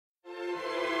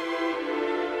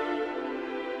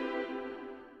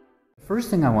First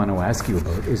thing I want to ask you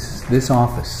about is this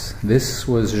office. This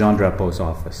was Jean Drapeau's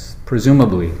office.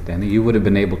 Presumably, Danny, you would have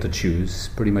been able to choose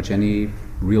pretty much any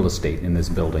real estate in this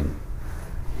building.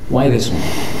 Why this one?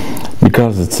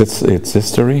 Because it's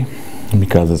history,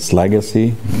 because it's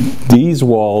legacy. These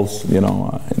walls, you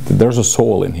know, there's a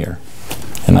soul in here,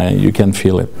 and you can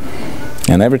feel it.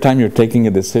 And every time you're taking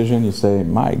a decision, you say,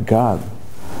 my God,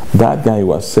 that guy who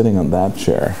was sitting on that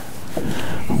chair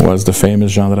was the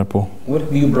famous Jean Drapeau. What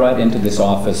have you brought into this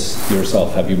office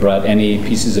yourself? Have you brought any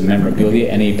pieces of memorabilia,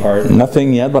 any part?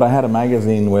 Nothing yet, but I had a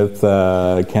magazine with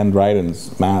Ken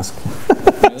Dryden's mask.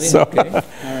 Really? So, okay. All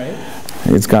right.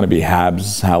 It's going to be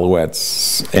Habs,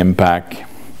 Alouettes, Impact,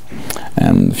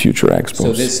 and future expos.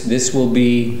 So this will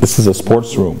be... This is a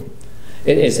sports room.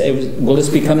 Will this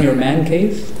become your man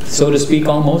cave, so to speak,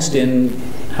 almost?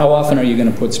 How often are you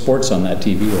going to put sports on that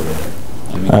TV over there?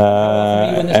 I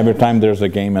mean, every time there's a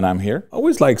game and I'm here. I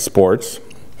always like sports.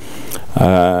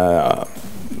 I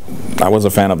was a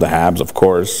fan of the Habs, of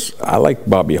course. I like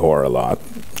Bobby Orr a lot.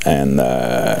 And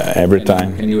every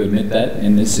time... Can you admit that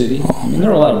in this city? I mean, there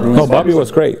are a lot of Bruins. No, Bobby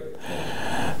was great.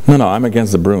 No, I'm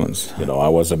against the Bruins. You know, I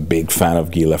was a big fan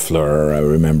of Guy Lafleur. I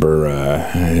remember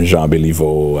Jean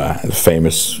Béliveau,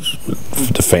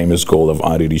 the famous goal of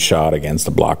Henri Richard against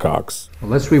the Blackhawks.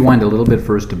 Well, let's rewind a little bit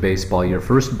first to baseball. Your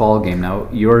first ball game. Now,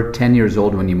 you're 10 years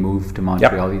old when you moved to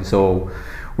Montreal. Yep. So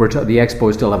the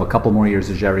Expos still have a couple more years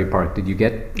at Jarry Park. Did you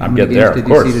get? How many games did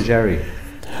you see to Jarry?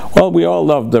 Well, we all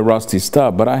love the Rusty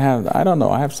Stubb, but I don't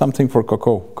know, I have something for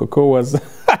Coco. Coco was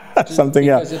something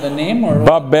else. Because of the name, or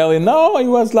Bob Bailey? No, he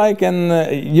was like,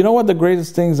 and you know what? The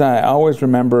greatest things I always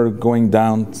remember going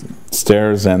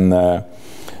downstairs, and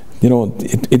you know,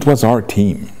 it was our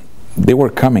team. They were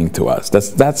coming to us.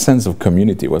 That sense of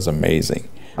community was amazing.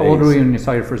 How old were you when you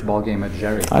saw your first ball game at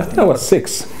Jarry? I think I was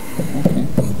 6. Okay.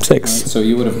 6. Right, so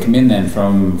you would have come in then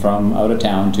from out of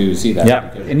town to see that.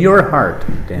 Yeah. In your heart,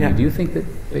 Danny, do you think that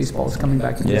baseball is coming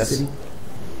back to the city?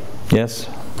 Yes,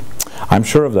 I'm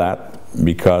sure of that,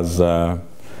 because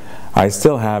I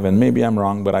still have, and maybe I'm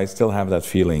wrong, but I still have that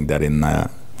feeling that in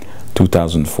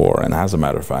 2004, and as a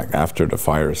matter of fact, after the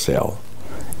fire sale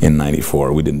in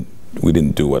 '94, we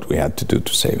didn't do what we had to do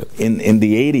to save it. In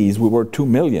the '80s, we were 2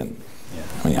 million.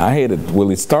 I mean, I hated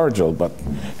Willie Stargell, but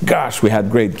gosh, we had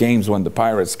great games when the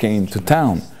Pirates came to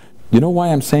town. You know why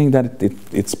I'm saying that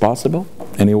it's possible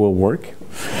and it will work?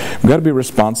 We've got to be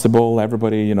responsible.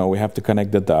 Everybody, you know, we have to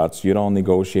connect the dots. You don't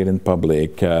negotiate in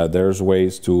public. There's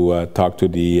ways to talk to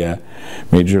the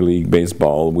Major League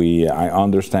Baseball. I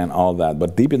understand all that,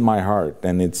 but deep in my heart,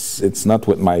 and it's not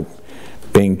with my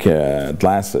pink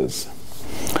glasses,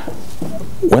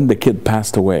 when the kid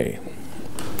passed away,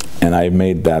 and I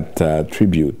made that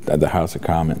tribute at the House of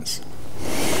Commons,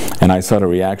 and I saw the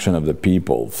reaction of the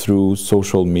people through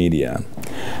social media,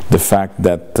 the fact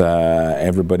that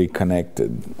everybody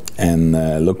connected, and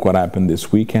look what happened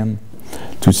this weekend,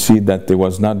 to see that there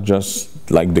was not just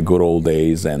like the good old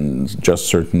days and just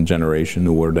certain generation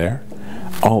who were there.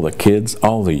 All the kids,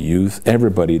 all the youth,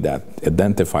 everybody that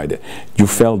identified it. You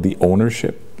felt the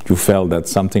ownership. You felt that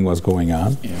something was going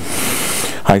on. Yeah.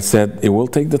 I said, it will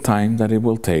take the time that it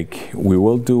will take. We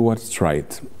will do what's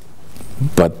right.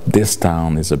 But this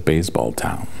town is a baseball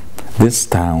town. This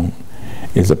town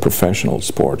is a professional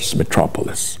sports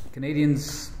metropolis.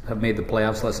 Canadians have made the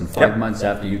playoffs less than 5 months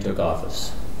after you took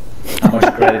office. How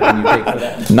much credit can you take for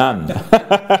that? None.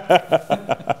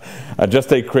 I just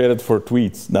take credit for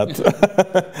tweets,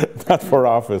 not for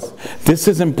office. This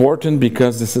is important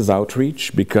because this is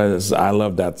outreach, because I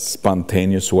love that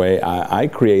spontaneous way. I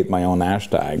create my own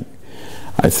hashtag.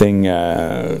 I think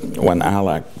when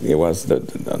Alak, it was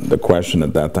the question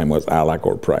at that time was Alak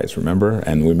or Price, remember?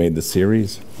 And we made the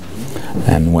series.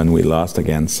 And when we lost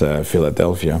against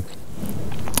Philadelphia,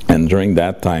 and during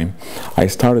that time, I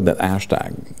started that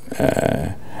hashtag,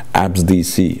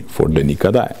 AbsDC, for Denis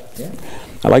Coderre. Yeah.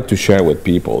 I like to share with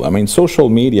people. I mean, social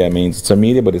media means it's a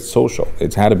media, but it's social.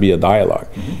 It's had to be a dialogue.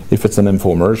 If it's an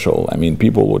infomercial, I mean,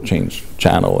 people will change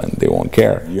channel and they won't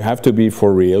care. You have to be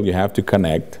for real. You have to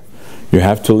connect. You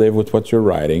have to live with what you're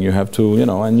writing. You have to, you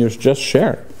know, and you just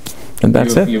share. And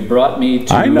that's it. You brought me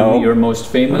to your most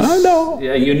famous. I know.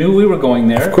 Yeah, you knew we were going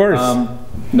there. Of course.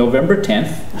 November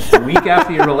 10th, a week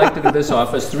after you're elected to this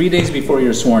office, 3 days before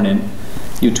you're sworn in,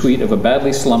 you tweet of a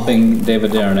badly slumping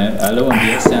David Desharnais, "Allô, un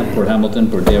billet simple pour Hamilton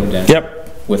pour David."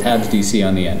 Yep. With Habs DC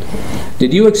on the end.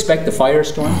 Did you expect the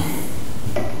firestorm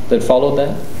that followed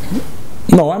that?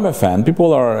 No, I'm a fan.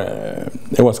 People are,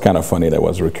 it was kind of funny that I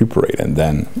was recuperated. And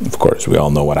then, of course, we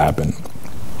all know what happened.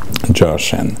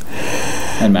 Josh and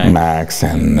And Max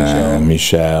and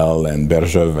Michel and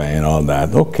Bergevin and all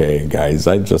that. Okay, guys,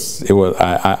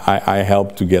 I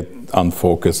helped to get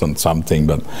unfocused on something,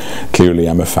 but clearly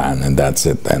I'm a fan, and that's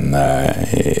it. And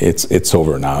it's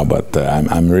over now, but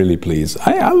I'm really pleased.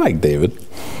 I like David.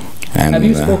 And, have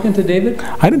you spoken to David?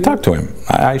 I didn't talk to him.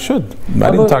 I should. I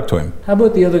didn't talk to him. How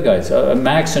about the other guys?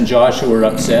 Max and Josh were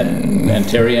upset, and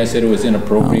Terry, I said it was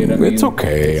inappropriate. It's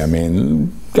okay. I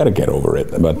mean, gotta get over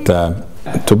it. But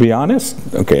to be honest,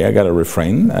 okay, I gotta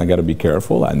refrain. I gotta be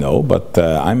careful. I know, but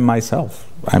I'm myself.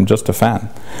 I'm just a fan.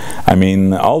 I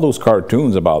mean, all those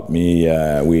cartoons about me,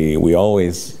 we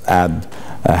always add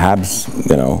a Habs,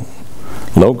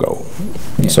 logo.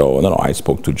 Yeah. So no, I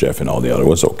spoke to Jeff and all the other. It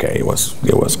was okay. It was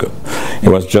good. It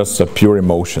was just a pure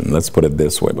emotion. Let's put it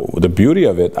this way. The beauty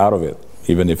of it, out of it,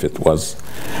 even if it was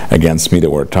against me that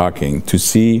we're talking, to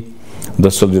see the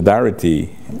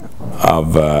solidarity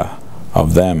of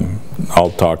them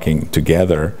all talking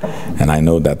together, and I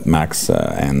know that Max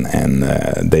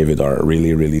and David are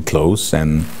really, really close,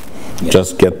 and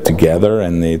just get together,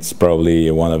 and it's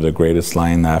probably one of the greatest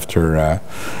line after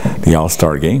the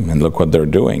All-Star game, and look what they're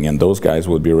doing, and those guys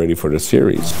would be ready for the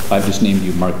series. I've just named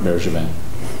you Marc Bergevin.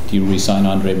 Do you re-sign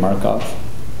Andrei Markov?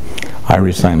 I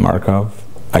re-sign Markov.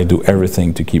 I do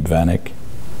everything to keep Vanek.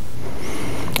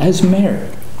 As mayor,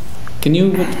 can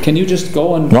you just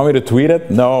go and... Want me to tweet it?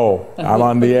 No, I'm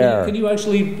on the air. Could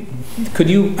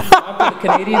you talk to the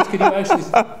Canadians? Could you actually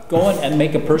go and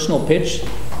make a personal pitch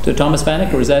to Thomas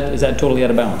Vanek, or is that totally out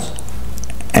of bounds?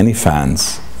 Any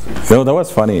fans? That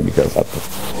was funny, because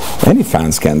any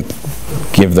fans can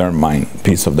give their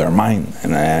piece of their mind,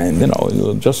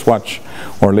 and just watch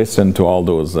or listen to all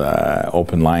those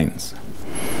open lines.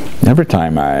 Every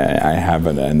time I have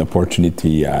an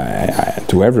opportunity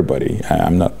to everybody,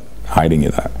 I'm not hiding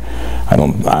it. I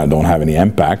don't have any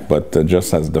impact, but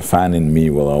just as the fan in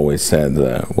me will always say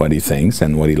what he thinks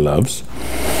and what he loves.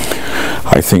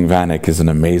 I think Vanek is an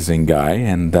amazing guy,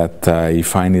 and that he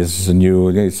finds his new.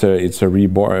 It's a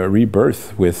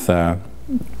rebirth with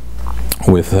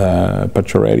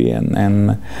Pacioretty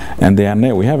and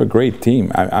Desharnais. We have a great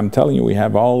team. I'm telling you, we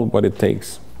have all what it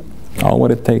takes. All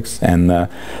what it takes, and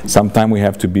sometimes we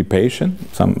have to be patient.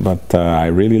 But I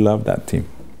really love that team.